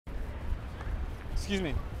excuse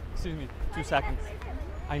me, 2 seconds.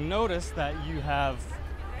 I noticed that you have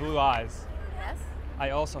blue eyes. Yes.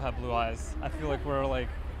 I also have blue eyes. I feel like we're like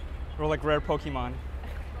rare Pokemon.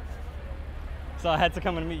 So I had to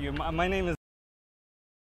come and meet you. My name is.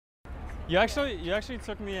 You actually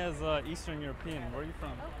took me as Eastern European. Where are you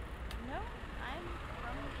from? Oh, no, I'm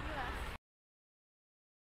from the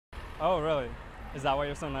U.S. Oh, really? Is that why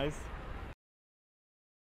you're so nice?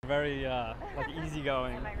 Very like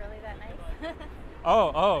easygoing. Am I really that nice?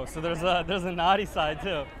 Oh, so there's a naughty side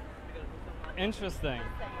too. Interesting.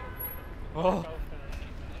 Oh.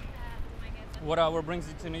 What brings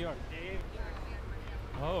you to New York?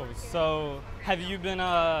 Oh, so have you been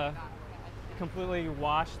completely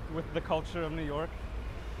washed with the culture of New York?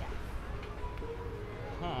 Yes.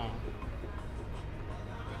 Huh.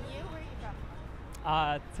 And you? Where are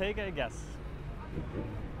you from? Take a guess.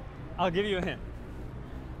 I'll give you a hint.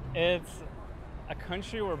 It's a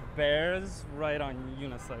country where bears ride on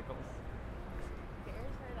unicycles. Bears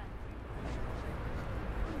right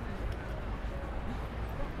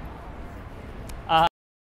on.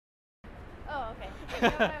 Oh, okay. You know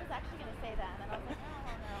what, I was actually going to say that, and then I was like, oh,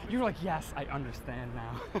 no. You're like, yes, I understand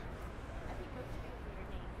now. I think most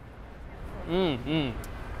people weird names.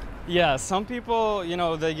 Yeah, some people, you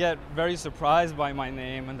know, they get very surprised by my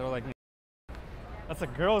name and they're like, that's a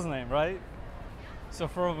girl's name, right? So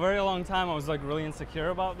for a very long time, I was like really insecure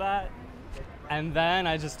about that. And then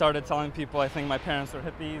I just started telling people I think my parents were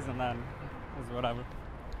hippies, and then it was whatever.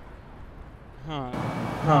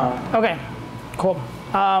 Okay, cool.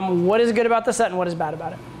 What is good about the set and what is bad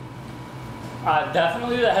about it?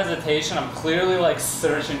 Definitely the hesitation. I'm clearly like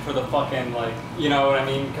searching for the fucking, like, you know what I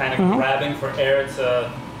mean, kind of grabbing for air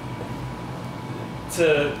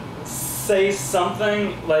to say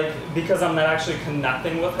something, like, because I'm not actually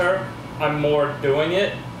connecting with her. I'm more doing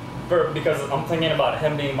it because I'm thinking about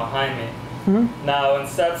him being behind me. Now, in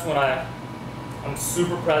sets when I'm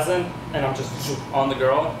super present and I'm just on the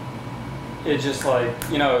girl, it just like,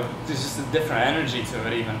 you know, there's just a different energy to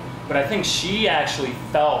it even. But I think she actually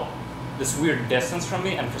felt this weird distance from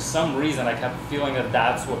me, and for some reason I kept feeling that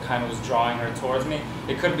that's what kind of was drawing her towards me.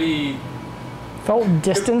 It could be... Felt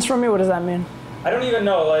distance from me? What does that mean? I don't even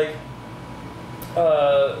know, like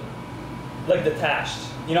detached.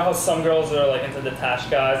 You know how some girls are like into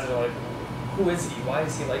detached guys? They're like, who is he? Why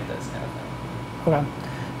is he like this kind of thing? Okay,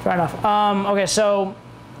 fair enough. Okay, so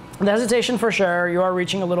the hesitation for sure, you are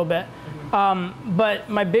reaching a little bit. But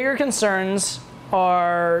my bigger concerns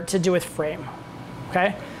are to do with frame,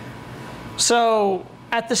 okay? So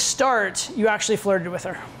at the start, you actually flirted with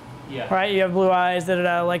her. Yeah. Right, you have blue eyes,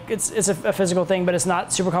 like it's a physical thing, but it's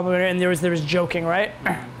not super complimentary, and there was joking, right?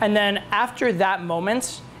 And then after that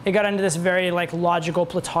moment, it got into this very like logical,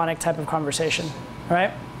 platonic type of conversation,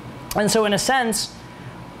 right? And so in a sense,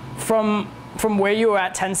 from where you were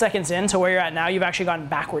at 10 seconds in to where you're at now, you've actually gone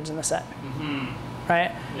backwards in the set,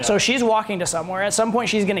 right? Yeah. So she's walking to somewhere. At some point,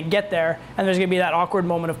 she's gonna get there, and there's gonna be that awkward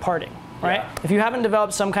moment of parting, right? Yeah. If you haven't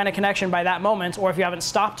developed some kind of connection by that moment, or if you haven't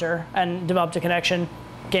stopped her and developed a connection,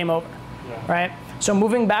 game over, right? So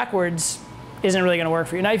moving backwards isn't really going to work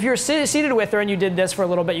for you. Now, if you're seated with her and you did this for a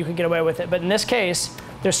little bit, you could get away with it. But in this case,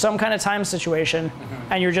 there's some kind of time situation,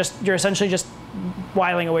 and you're essentially just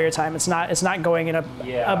whiling away your time. It's not going in a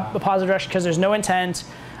positive direction because there's no intent,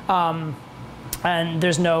 and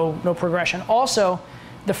there's no progression. Also,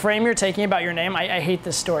 the frame you're taking about your name, I hate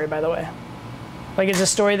this story, by the way. Like, it's a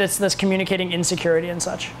story that's communicating insecurity and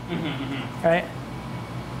such, right?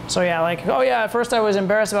 So yeah, like, oh yeah, at first I was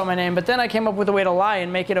embarrassed about my name, but then I came up with a way to lie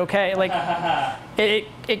and make it okay. Like,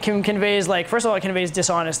 it conveys, like, first of all, it conveys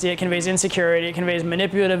dishonesty, it conveys insecurity, it conveys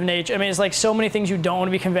manipulative nature. I mean, it's like so many things you don't want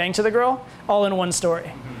to be conveying to the girl, all in one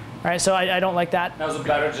story, right? So I don't like that. That was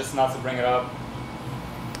better just not to bring it up.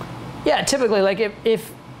 Yeah, typically, like,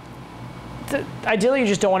 ideally you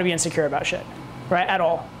just don't want to be insecure about shit, right? At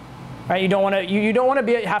all, right? You don't want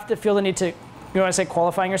to have to feel the need to. You know what I say,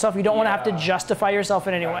 qualifying yourself? You don't want to have to justify yourself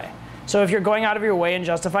in any way. So if you're going out of your way and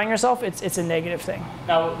justifying yourself, it's a negative thing.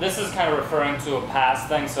 Now, this is kind of referring to a past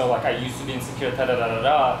thing. So, like, I used to be insecure,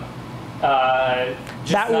 da-da-da-da-da.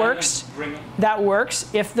 That works. That works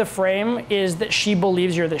if the frame is that she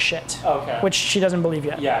believes you're the shit. Okay. Which she doesn't believe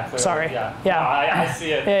yet. Yeah, clearly. Sorry. Yeah. Yeah. No, I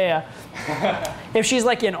see it. Yeah. If she's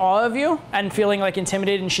like in awe of you and feeling like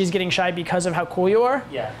intimidated and she's getting shy because of how cool you are,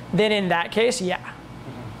 then in that case,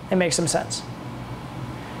 it makes some sense.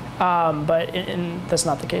 But that's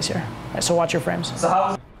not the case here. Right, so watch your frames. So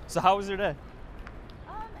how was your day?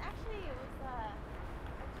 Actually, it was a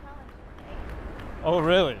challenging day. Oh,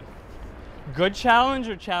 really? Good challenge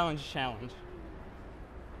or challenge?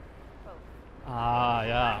 Both. Ah,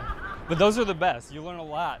 yeah. But those are the best. You learn a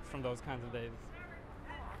lot from those kinds of days.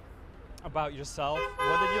 about yourself.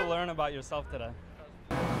 What did you learn about yourself today?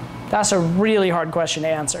 That's a really hard question to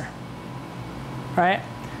answer, right?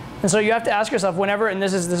 And so you have to ask yourself whenever, and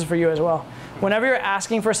this is for you as well, whenever you're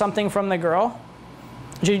asking for something from the girl,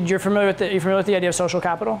 you're familiar with the idea of social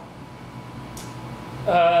capital?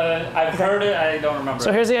 I've heard it, I don't remember.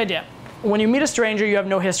 So here's the idea. When you meet a stranger, you have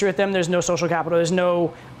no history with them, there's no social capital, there's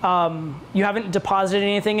no, you haven't deposited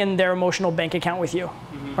anything in their emotional bank account with you,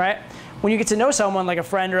 right? When you get to know someone like a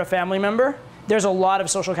friend or a family member, there's a lot of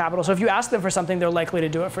social capital. So if you ask them for something, they're likely to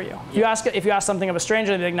do it for you. Yeah. If you ask something of a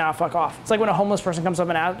stranger, they're like, nah, fuck off. It's like when a homeless person comes up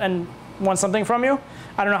and wants something from you.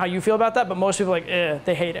 I don't know how you feel about that, but most people are like,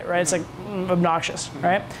 they hate it, right? It's like obnoxious,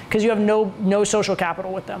 right? Because you have no social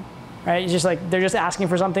capital with them, right? It's just like, they're just asking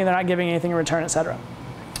for something, they're not giving anything in return, et cetera.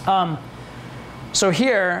 So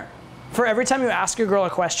here, for every time you ask your girl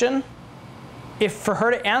a question, if for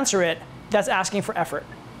her to answer it, that's asking for effort,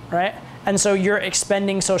 right? And so you're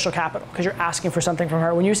expending social capital because you're asking for something from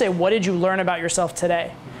her. When you say, what did you learn about yourself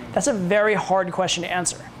today? That's a very hard question to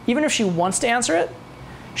answer. Even if she wants to answer it,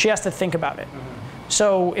 she has to think about it.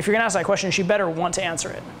 So if you're gonna ask that question, she better want to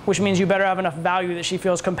answer it, which means you better have enough value that she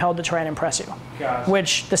feels compelled to try and impress you,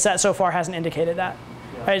 which the set so far hasn't indicated that.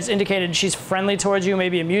 Yeah. It's indicated she's friendly towards you,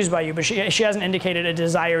 maybe amused by you, but she hasn't indicated a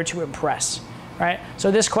desire to impress. Right?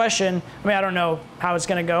 So this question, I mean, I don't know how it's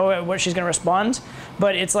gonna go, what she's gonna respond,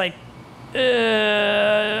 but it's like,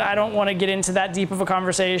 I don't want to get into that deep of a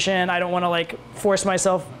conversation. I don't want to like force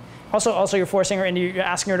myself. Also, you're forcing her into, you're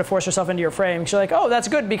asking her to force herself into your frame. She's like, oh, that's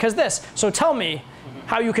good because this. So tell me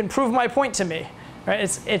how you can prove my point to me. Right?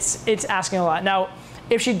 It's asking a lot. Now,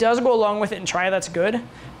 if she does go along with it and try, that's good.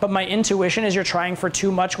 But my intuition is you're trying for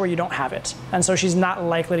too much where you don't have it, and so she's not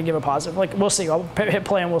likely to give a positive. Like we'll see. I'll hit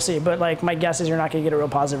play and we'll see. But like my guess is you're not going to get a real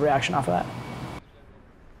positive reaction off of that.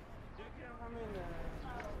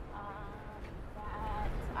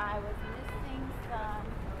 I was missing some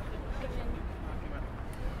human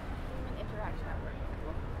interaction at work.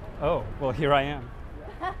 Oh, well, here I am.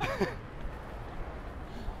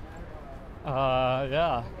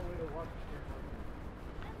 Yeah.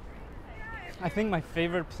 I think my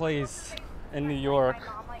favorite place in New York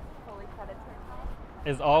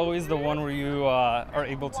is always the one where you are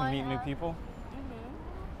able to meet new people.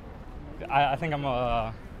 I think I'm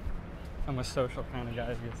a social kind of guy,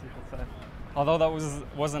 I guess you could say. Although that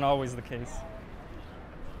wasn't always the case.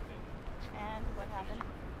 And what happened?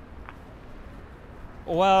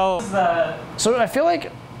 Well, so I feel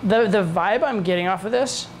like the vibe I'm getting off of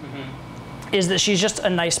this is that she's just a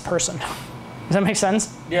nice person. Does that make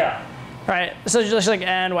sense? Yeah. Right. So she's like,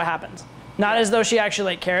 and what happened? Not as though she actually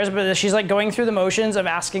like cares, but she's like going through the motions of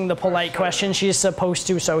asking the polite question she's supposed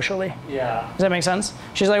to socially. Yeah. Does that make sense?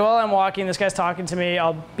 She's like, well, I'm walking, this guy's talking to me,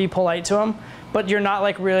 I'll be polite to him. But you're not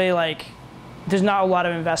like really like, there's not a lot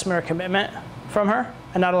of investment or commitment from her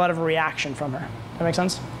and not a lot of reaction from her. Does that make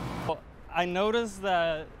sense? Well, I noticed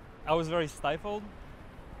that I was very stifled.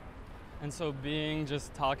 And so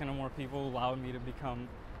just talking to more people allowed me to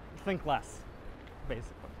think less,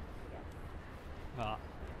 basically.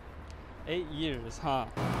 8 years, huh?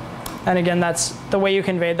 And again, that's the way you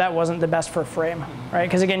conveyed that wasn't the best for frame, right?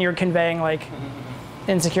 Because again, you're conveying like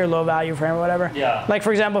insecure, low value frame or whatever. Yeah. Like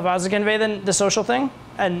for example, if I was to convey the social thing,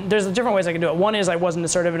 and there's different ways I can do it. One is I wasn't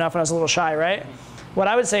assertive enough and I was a little shy, right? What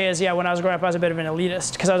I would say is, yeah, when I was growing up, I was a bit of an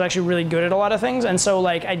elitist because I was actually really good at a lot of things. And so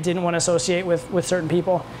like I didn't want to associate with certain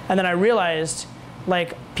people. And then I realized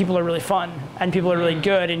like people are really fun and people are really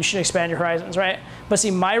good and you should expand your horizons, right? But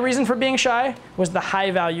see, my reason for being shy was the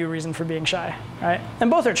high value reason for being shy, right?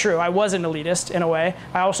 And both are true. I was an elitist in a way.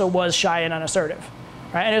 I also was shy and unassertive,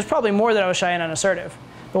 right? And it was probably more that I was shy and unassertive.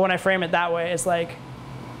 But when I frame it that way, it's like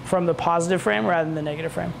from the positive frame rather than the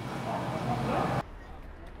negative frame.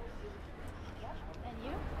 And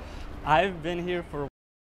you? I've been here for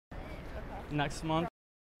next month.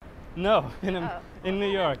 No, in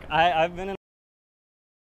New York. I've been in.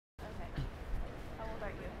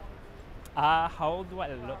 How old do I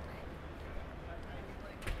look?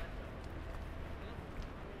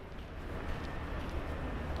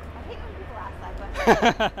 I hate when people ask that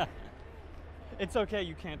question. It's okay,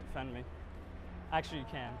 you can't defend me. Actually, you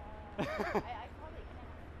can. I probably can.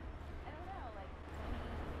 I don't know,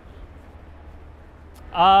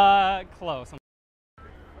 like 20. Close.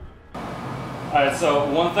 Alright, so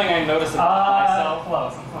one thing I noticed about myself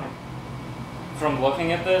Close. from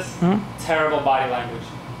looking at this, terrible body language.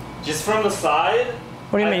 Just from the side.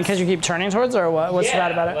 What do you mean? Because you keep turning towards her or what? What's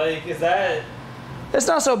bad about it? Like, is that... It's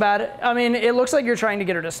not so bad. I mean, it looks like you're trying to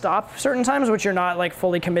get her to stop certain times, which you're not like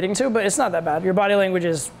fully committing to, but it's not that bad. Your body language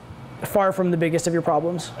is far from the biggest of your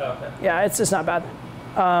problems. Okay. Yeah, it's not bad.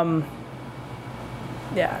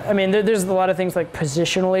 Yeah, I mean, there's a lot of things like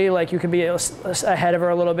positionally, like you could be ahead of her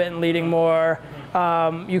a little bit and leading more.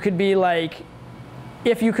 You could be like,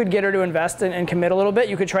 if you could get her to invest and commit a little bit,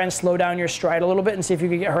 you could try and slow down your stride a little bit and see if you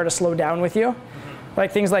could get her to slow down with you.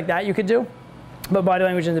 Like things like that you could do. But body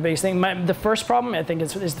language is the biggest thing. The first problem, I think,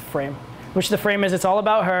 is the frame. Which the frame is, it's all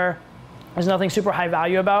about her. There's nothing super high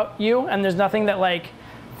value about you, and there's nothing that like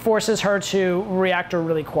forces her to react or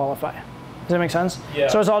really qualify. Does that make sense? Yeah.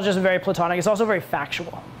 So it's all just very platonic. It's also very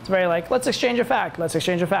factual. It's very like, let's exchange a fact, let's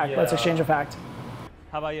exchange a fact, let's exchange a fact.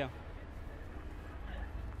 How about you? Okay,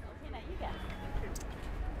 now you guess.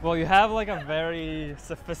 Well, you have like a very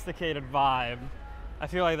sophisticated vibe. I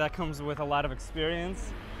feel like that comes with a lot of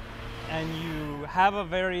experience. And you have a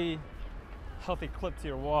very healthy clip to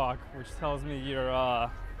your walk, which tells me you're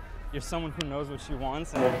someone who knows what she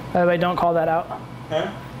wants. By the way, don't call that out.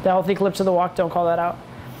 Huh? The healthy clips of the walk, don't call that out.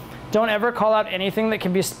 Don't ever call out anything that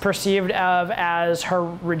can be perceived as her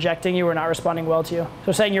rejecting you or not responding well to you.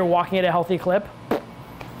 So saying you're walking at a healthy clip,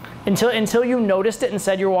 until you noticed it and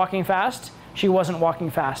said you're walking fast, she wasn't walking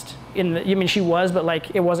fast. I mean, she was, but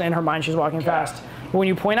like it wasn't in her mind she was walking fast. But when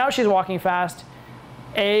you point out she's walking fast,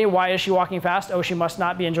 A, why is she walking fast? Oh, she must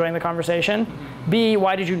not be enjoying the conversation. B,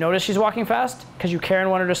 why did you notice she's walking fast? Because you care and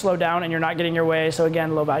want her to slow down and you're not getting your way, so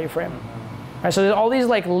again, low value frame. All right, so there's all these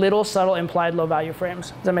like little subtle implied low value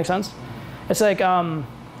frames. Does that make sense? It's like, you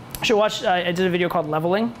should watch, I did a video called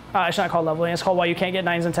Leveling. It's not called Leveling, it's called Why You Can't Get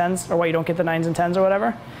 9s and 10s, or Why You Don't Get the 9s and 10s or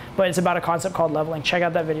whatever. But it's about a concept called leveling. Check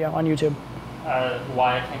out that video on YouTube.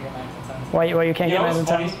 Why I can't get 9s and 10s. Why you can't You get know 9s and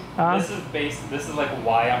what's 10s. funny? This is like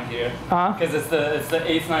why I'm here. Because it's the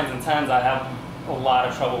 8s, 9s, and 10s I have a lot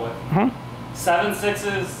of trouble with. 7s,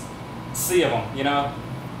 6s, C of them, you know?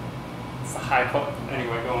 It's a high quote.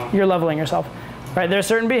 Anyway, go on. You're leveling yourself. Right, there are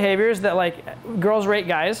certain behaviors that like girls rate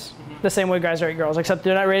guys the same way guys rate girls, except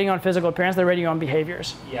they're not rating on physical appearance, they're rating on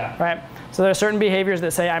behaviors. Yeah. Right? So there are certain behaviors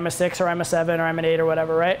that say I'm a 6 or I'm a 7 or I'm an 8 or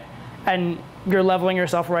whatever, right? And you're leveling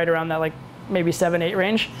yourself right around that like maybe 7, 8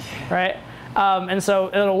 range, right? And so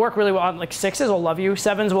it'll work really well on like 6s will love you,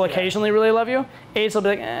 7s will occasionally really love you, 8s will be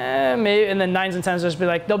like, maybe, and then 9s and 10s will just be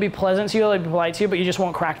like, they'll be pleasant to you, they'll be polite to you, but you just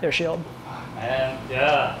won't crack their shield. Man,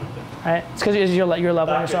 yeah. Right? It's because you're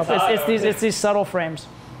leveling yourself. It's these subtle frames.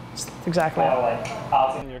 It's exactly.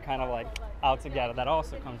 And you're kind of like out together. That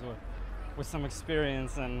also comes with some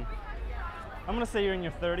experience, and I'm gonna say you're in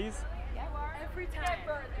your 30s. Yeah, every time.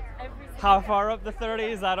 How far up the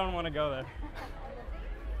 30s? I don't want to go there.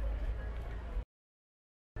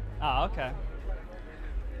 Ah, okay.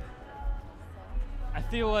 I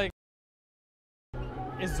feel like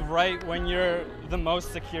it's right when you're the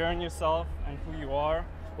most secure in yourself and who you are.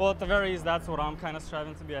 Well, at the very least, that's what I'm kind of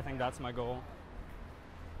striving to be. I think that's my goal.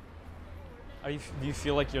 Do you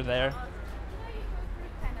feel like you're there?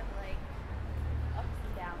 Kind of like ups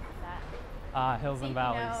and downs with that. Ah, hills and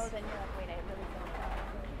valleys. You know, then you're like, wait, I really don't know.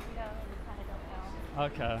 You know, you kind of don't know.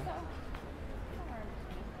 Okay. So, somewhere in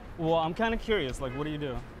between. Well, I'm kind of curious. Like, what do you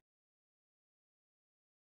do?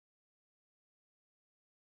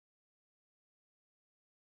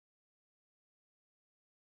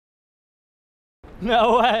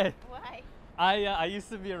 No way. Why? I used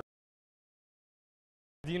to be a...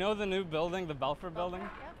 Do you know the new building, the Belfort building?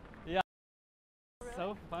 Yep. Yeah.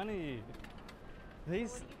 So funny.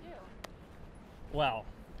 These... What do you do? Well,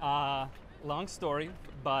 long story,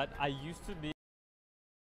 but I used to be...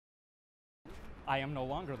 I am no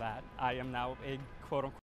longer that. I am now a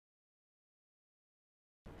quote-unquote...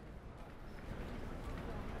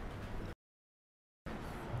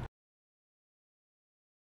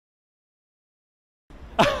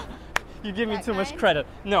 You give me too much credit.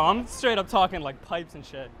 No, I'm straight up talking like pipes and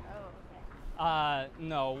shit. Oh, okay.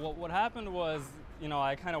 No, what happened was, you know,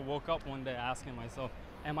 I kind of woke up one day asking myself,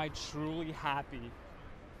 am I truly happy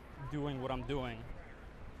doing what I'm doing?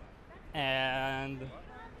 And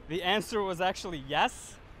the answer was actually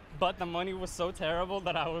yes, but the money was so terrible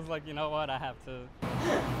that I was like, you know what, I have to.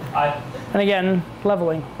 And again,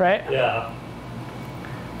 leveling, right? Yeah.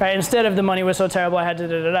 Right, instead of the money was so terrible I had to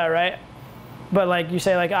da-da-da, right? But like you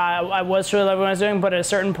say, like I was truly loving what I was doing, but at a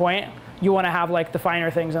certain point, you want to have like the finer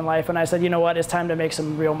things in life. And I said, you know what, it's time to make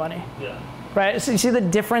some real money. Yeah. Right? So you see the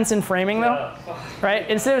difference in framing though? Right?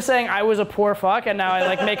 Instead of saying I was a poor fuck and now I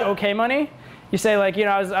like make okay money, you say like, you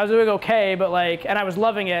know, I was doing okay, but like, and I was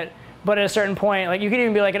loving it, but at a certain point, like you could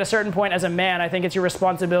even be like at a certain point as a man, I think it's your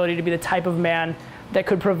responsibility to be the type of man that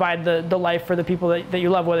could provide the life for the people that you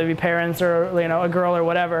love, whether it be parents or, you know, a girl or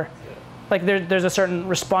whatever. Like there's a certain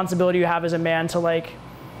responsibility you have as a man to like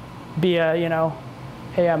be a, you know,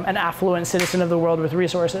 an affluent citizen of the world with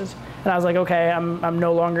resources. And I was like, okay, I'm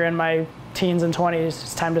no longer in my teens and 20s.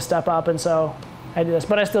 It's time to step up. And so I do this,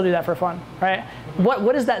 but I still do that for fun, right?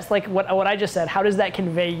 What is that like? What I just said? How does that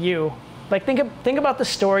convey you? Like think about the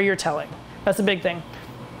story you're telling. That's the big thing.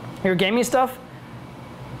 Your gaming stuff,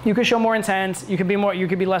 you could show more intent. You could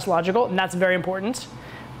be less logical, and that's very important.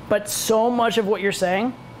 But so much of what you're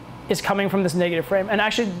saying is coming from this negative frame. And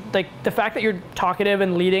actually, like the fact that you're talkative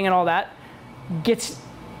and leading and all that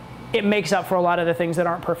it makes up for a lot of the things that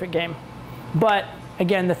aren't perfect game. But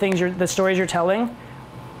again, the stories you're telling,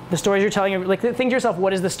 like think to yourself,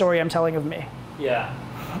 what is the story I'm telling of me? Yeah.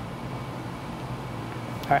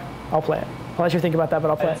 All right, I'll play it. I'll let you think about that, but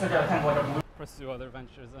I'll play it. Kind of like a pursue other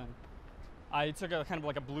ventures, and I took a kind of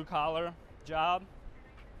like a blue collar job,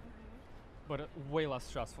 but way less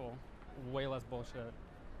stressful, way less bullshit.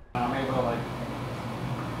 I'm able to like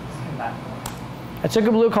connect. I took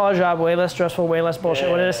a blue collar job, way less stressful, way less bullshit.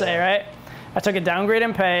 What did it say, right? I took a downgrade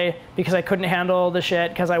in pay because I couldn't handle the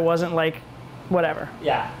shit because I wasn't like, whatever.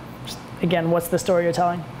 Yeah. Just, again, what's the story you're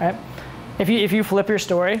telling, right? If you flip your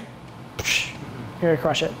story, you're gonna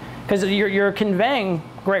crush it. Because you're conveying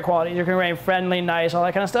great qualities. You're conveying friendly, nice, all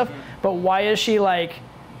that kind of stuff. But why is she like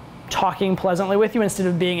talking pleasantly with you instead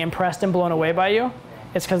of being impressed and blown away by you?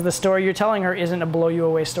 It's because the story you're telling her isn't a blow you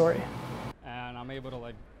away story. And I'm able to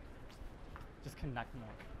like just connect more,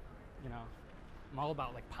 you know? I'm all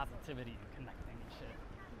about like positivity and connecting and shit.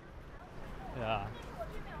 Yeah.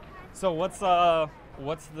 So what's the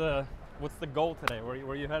goal today? Where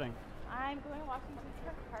are you heading? I'm going to Washington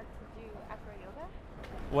Square Park to do acro yoga.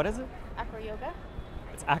 What is it? Acro yoga?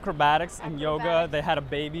 It's acrobatics and yoga. Acrobatics. They had a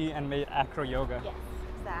baby and made acro yoga. Yes,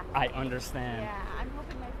 exactly. I understand. Yeah, I'm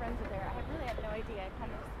hoping my friends are there. I really have no idea. I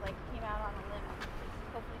kind of just like came out on a limb.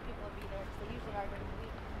 Hopefully people will be there because they usually are during the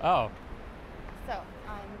week. Oh. So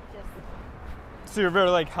I'm just So you're very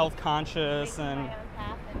like health conscious making and my own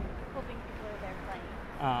path and hoping people are there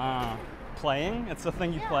playing. playing? It's the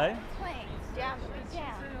thing you play? Playing. Jam. We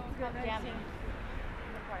jam. It's called jamming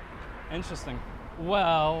in the park. Interesting.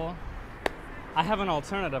 Well, I have an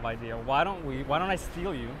alternative idea. Why don't I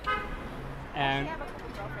steal you? And I have a couple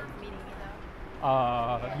girlfriends meeting me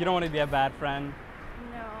though. you don't want to be a bad friend.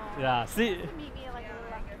 No. Yeah. See. You can meet me like a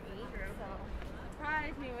little after 8, so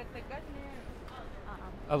surprise me with the good news.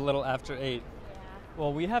 A little after 8. Yeah.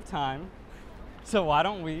 Well, we have time. So why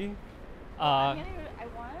don't we? I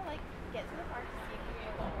want to like get to the park to see if we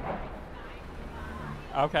can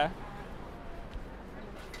go. Okay.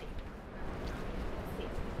 See if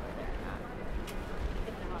people are there or not.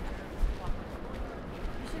 If they're not, walk.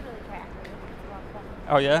 You should really try after it's a lot of fun.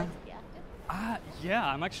 Oh yeah. Yeah. Yeah.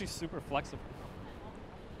 I'm actually super flexible.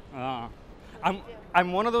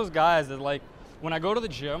 I'm one of those guys that like when I go to the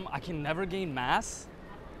gym, I can never gain mass,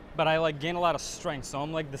 but I like gain a lot of strength. So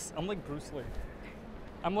I'm like Bruce Lee.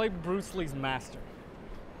 I'm like Bruce Lee's master.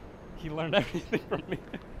 He learned everything from me.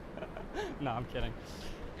 No, I'm kidding.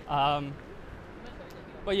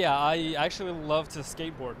 But yeah, I actually love to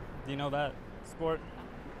skateboard. Do you know that sport?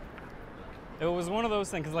 It was one of those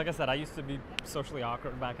things, because like I said, I used to be socially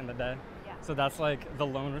awkward back in the day. Yeah. So that's like the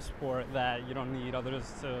loner sport that you don't need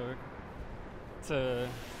others to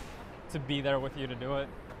be there with you to do it.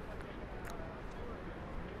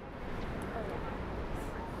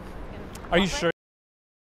 Are you sure?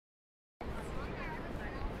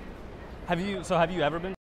 Have you ever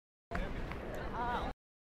been?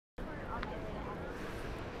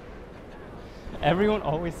 Everyone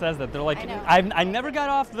always says that. They're like, I know. I never got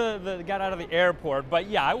off got out of the airport, but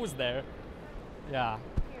yeah, I was there. Yeah.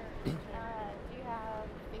 Here, do you have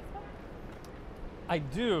Facebook? I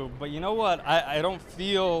do, but you know what? I don't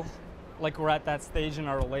feel like we're at that stage in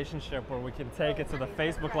our relationship where we can take it to the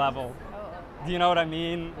Facebook level. Oh, Do you know what I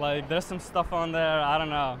mean? Like, there's some stuff on there, I don't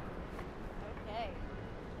know. okay.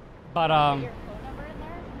 But, Put your phone number in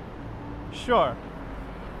there? sure.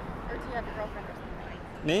 Or do you have a girlfriend or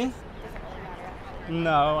something? Me? Doesn't really matter, actually.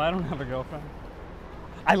 No, I don't have a girlfriend.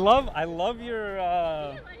 I love your,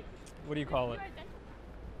 what do you call it?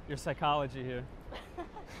 Your psychology here.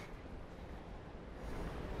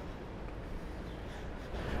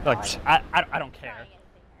 Like, I don't care. Trying anything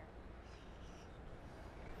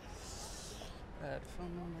here. Add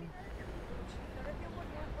phone number.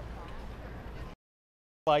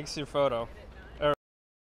 Likes your photo. Or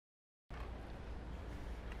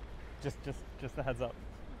just a heads up.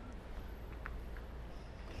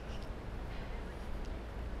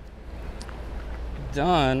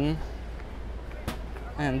 Done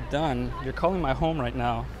and done. You're calling my home right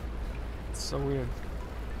now. It's so weird.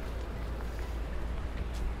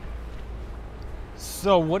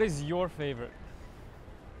 So, what is your favorite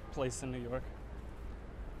place in New York?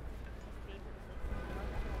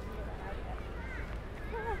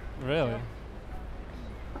 Really?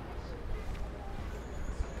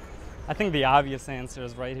 I think the obvious answer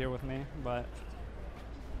is right here with me, but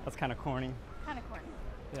that's kind of corny. Kind of corny.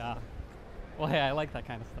 Yeah. Well, hey, I like that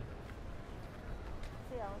kind of stuff.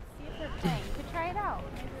 So yeah, let's see if they're playing. You could try it out.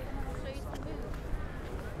 Maybe we'll show you some moves.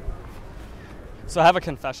 So I have a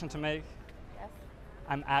confession to make. Yes.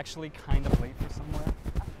 I'm actually kind of late for somewhere,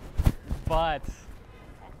 but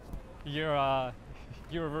you're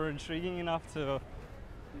very intriguing enough to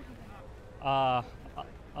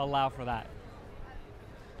allow for that.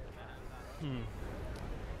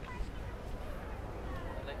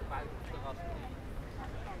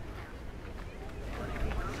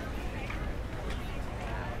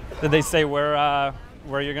 Did they say where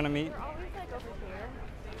you're gonna meet? We're always like over here.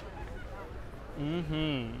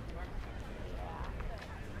 Mm-hmm.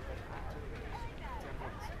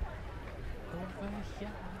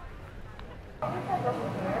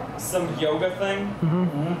 Some yoga thing.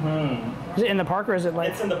 Is it in the park or is it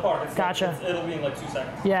like? It's in the park. It's Gotcha. It'll be in like 2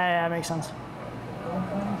 seconds. Yeah, makes sense.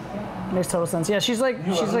 Makes total sense. Yeah, she's like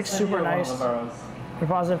super nice. You're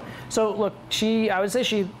positive. So look, I would say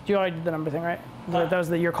you already did the number thing, right? That was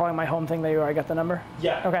the you're calling my home thing that you already got the number?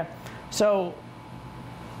 Yeah. Okay. So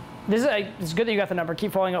it's good that you got the number.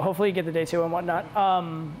 Keep following up. Hopefully you get the day 2 and whatnot.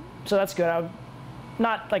 So that's good. I'm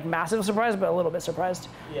not like massive surprised, but a little bit surprised.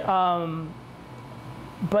 Yeah.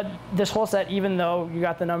 But this whole set, even though you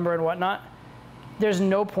got the number and whatnot, there's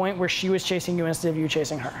no point where she was chasing you instead of you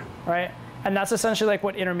chasing her, right? And that's essentially like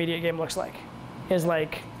what intermediate game looks like, is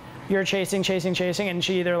like you're chasing, and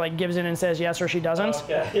she either like gives in and says yes or she doesn't.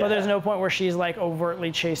 Okay, yeah. But there's no point where she's like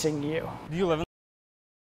overtly chasing you. Do you live in?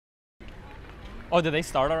 Oh, did they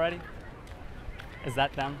start already? Is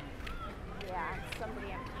that them? Yeah,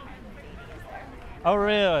 somebody I'm kind of dating is there. Oh,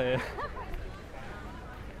 really?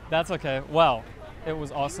 That's okay. Well, it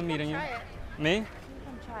was awesome meeting you. Try it. Me? You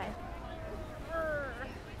can try.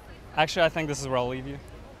 Actually, I think this is where I'll leave you.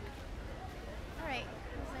 All right.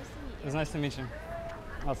 It was nice to meet It you. was nice to meet you.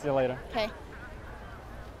 I'll see you later. Okay.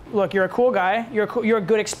 Look, you're a cool guy. You're a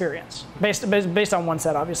good experience. Based on one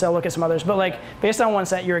set, obviously. I'll look at some others. But like based on one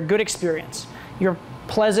set, you're a good experience. You're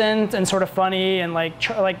pleasant and sort of funny and like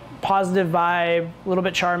positive vibe, a little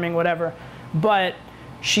bit charming, whatever. But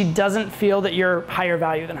she doesn't feel that you're higher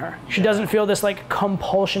value than her. She doesn't feel this like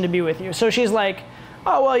compulsion to be with you. So she's like,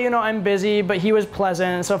 oh, well, I'm busy, but he was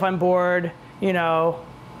pleasant. So if I'm bored,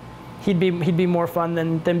 he'd be more fun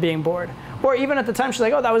than being bored. Or even at the time, she's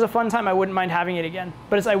like, oh, that was a fun time. I wouldn't mind having it again.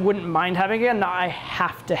 But it's I wouldn't mind having it again. Now I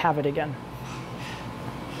have to have it again.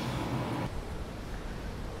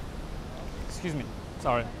 Excuse me.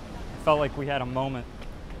 Sorry. I felt like we had a moment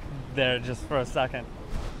there just for a second,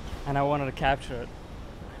 and I wanted to capture it.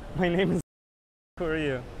 My name is. Who are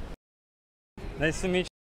you? Nice to meet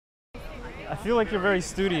you. I feel like you're very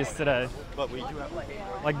studious today. But we do have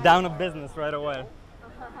Like down to business right away. I just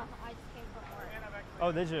came from work.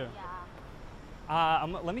 Oh, did you? Yeah.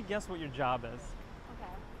 Let me guess what your job is.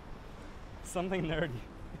 Okay. Something nerdy.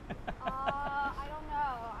 I don't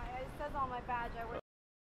know. It says on my badge I work.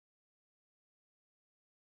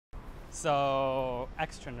 So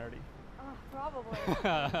extra nerdy. Probably. pretty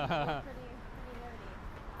nerdy.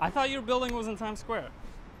 I thought your building was in Times Square.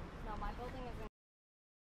 No, my building is in.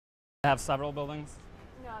 They have several buildings.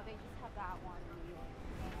 No, they just have that one.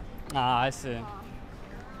 Ah, I see.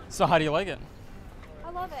 So how do you like it? I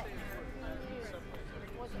love it.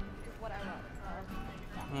 What I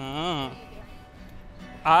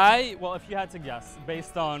love. Well, if you had to guess,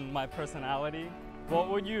 based on my personality,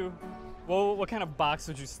 what kind of box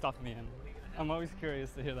would you stuff me in? I'm always curious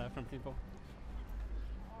to hear that from people.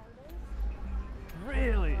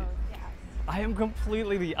 Really? Yes. I am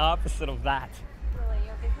completely the opposite of that. Really,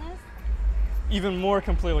 your business? Even more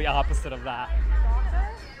completely opposite of that.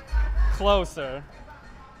 Doctor? Closer.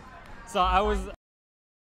 So I was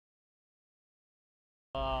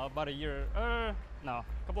about a year, a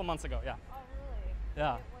couple of months ago, yeah. Oh, really?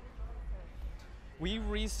 Yeah. What did you research? We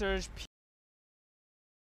researched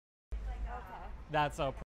Okay. that's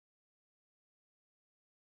a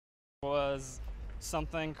was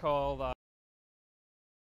something called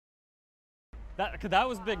that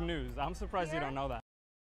was big news. I'm surprised you don't know that.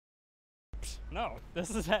 No, this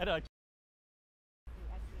is at a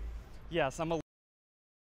yes. I'm one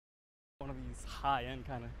of these high-end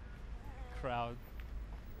kind of crowd.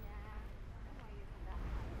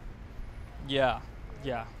 Yeah,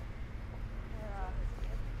 yeah.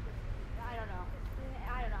 I don't know.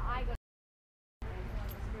 I go.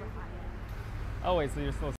 Oh wait, so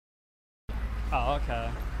you're supposed to. Oh, okay.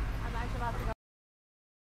 I'm actually about to go.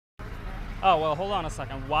 Oh, well, hold on a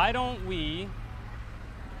second. Why don't we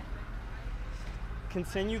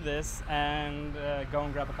continue this and go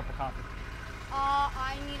and grab a cup of coffee?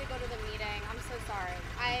 I need to go to the meeting. I'm so sorry.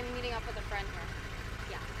 I'm meeting up with a friend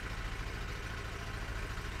here.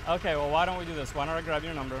 Yeah. Okay, well, why don't we do this? Why don't I grab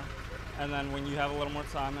your number, and then when you have a little more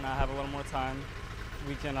time and I have a little more time,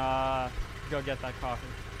 we can go get that coffee.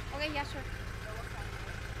 Okay, yeah, sure.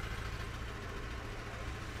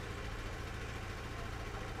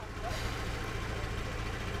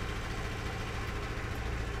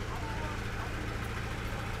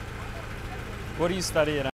 What do you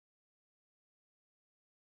study at?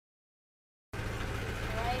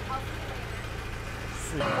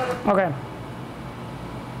 Okay.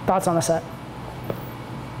 Thoughts on the set?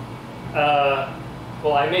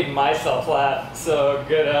 Well, I made myself laugh, so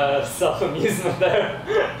good self-amusement there.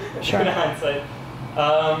 Sure. In hindsight.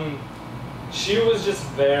 She was just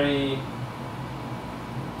very,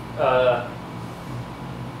 how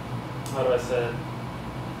do I say it?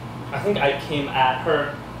 I think I came at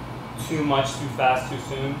her too much, too fast, too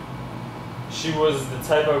soon. She was the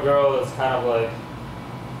type of girl that's kind of like,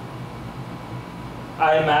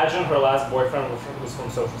 I imagine her last boyfriend was from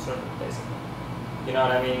social service, basically. You know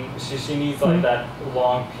what I mean? She needs like that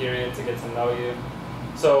long period to get to know you.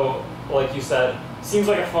 So, like you said, seems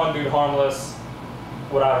like a fun dude, harmless,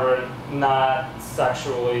 whatever, not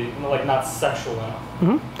sexually, like not sexual enough.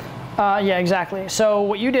 Mm-hmm. Yeah, exactly. So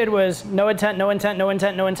what you did was no intent, no intent, no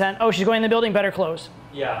intent, no intent. Oh, she's going in the building, better close.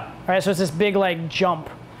 Yeah. All right, so it's this big like jump.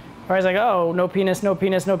 Where it's like, oh, no penis, no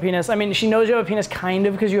penis, no penis. I mean, she knows you have a penis kind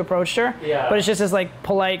of because you approached her. Yeah. But it's just this like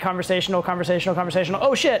polite, conversational.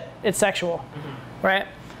 Oh shit, it's sexual, right?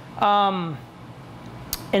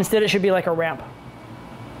 Instead, it should be like a ramp,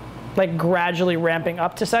 like gradually ramping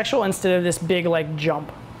up to sexual instead of this big like jump.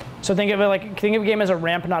 So think of a game as a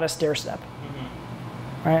ramp, not a stair step,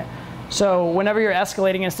 right? So whenever you're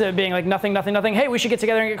escalating, instead of being like nothing, nothing, nothing, hey, we should get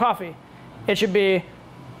together and get coffee, it should be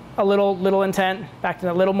a little intent, back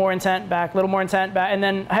to a little more intent, back, little more intent, back, and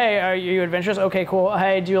then, hey, are you adventurous? Okay, cool.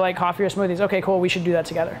 Hey, do you like coffee or smoothies? Okay, cool, we should do that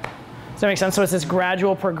together. Does that make sense? So it's this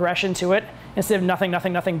gradual progression to it instead of nothing,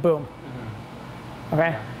 nothing, nothing, boom.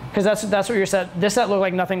 Okay? Because that's what your set, this set looked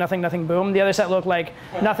like nothing, nothing, nothing, boom. The other set looked like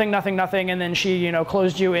nothing, nothing, nothing, and then she,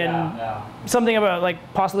 closed you in something about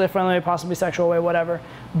like possibly a friendly, possibly sexual way, whatever.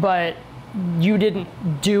 But you didn't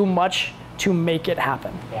do much to make it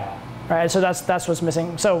happen. Yeah. All right, so that's what's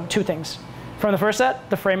missing. So two things. From the first set,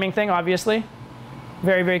 the framing thing, obviously,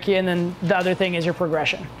 very, very key. And then the other thing is your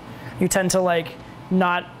progression. You tend to like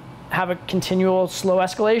not have a continual slow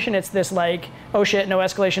escalation. It's this like, oh shit, no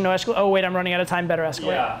escalation, no escalation. Oh wait, I'm running out of time, better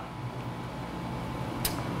escalate. Yeah.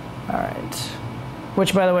 All right.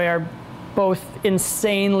 Which, by the way, are both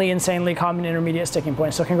insanely, insanely common intermediate sticking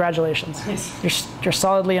points. So congratulations. You're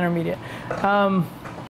solidly intermediate.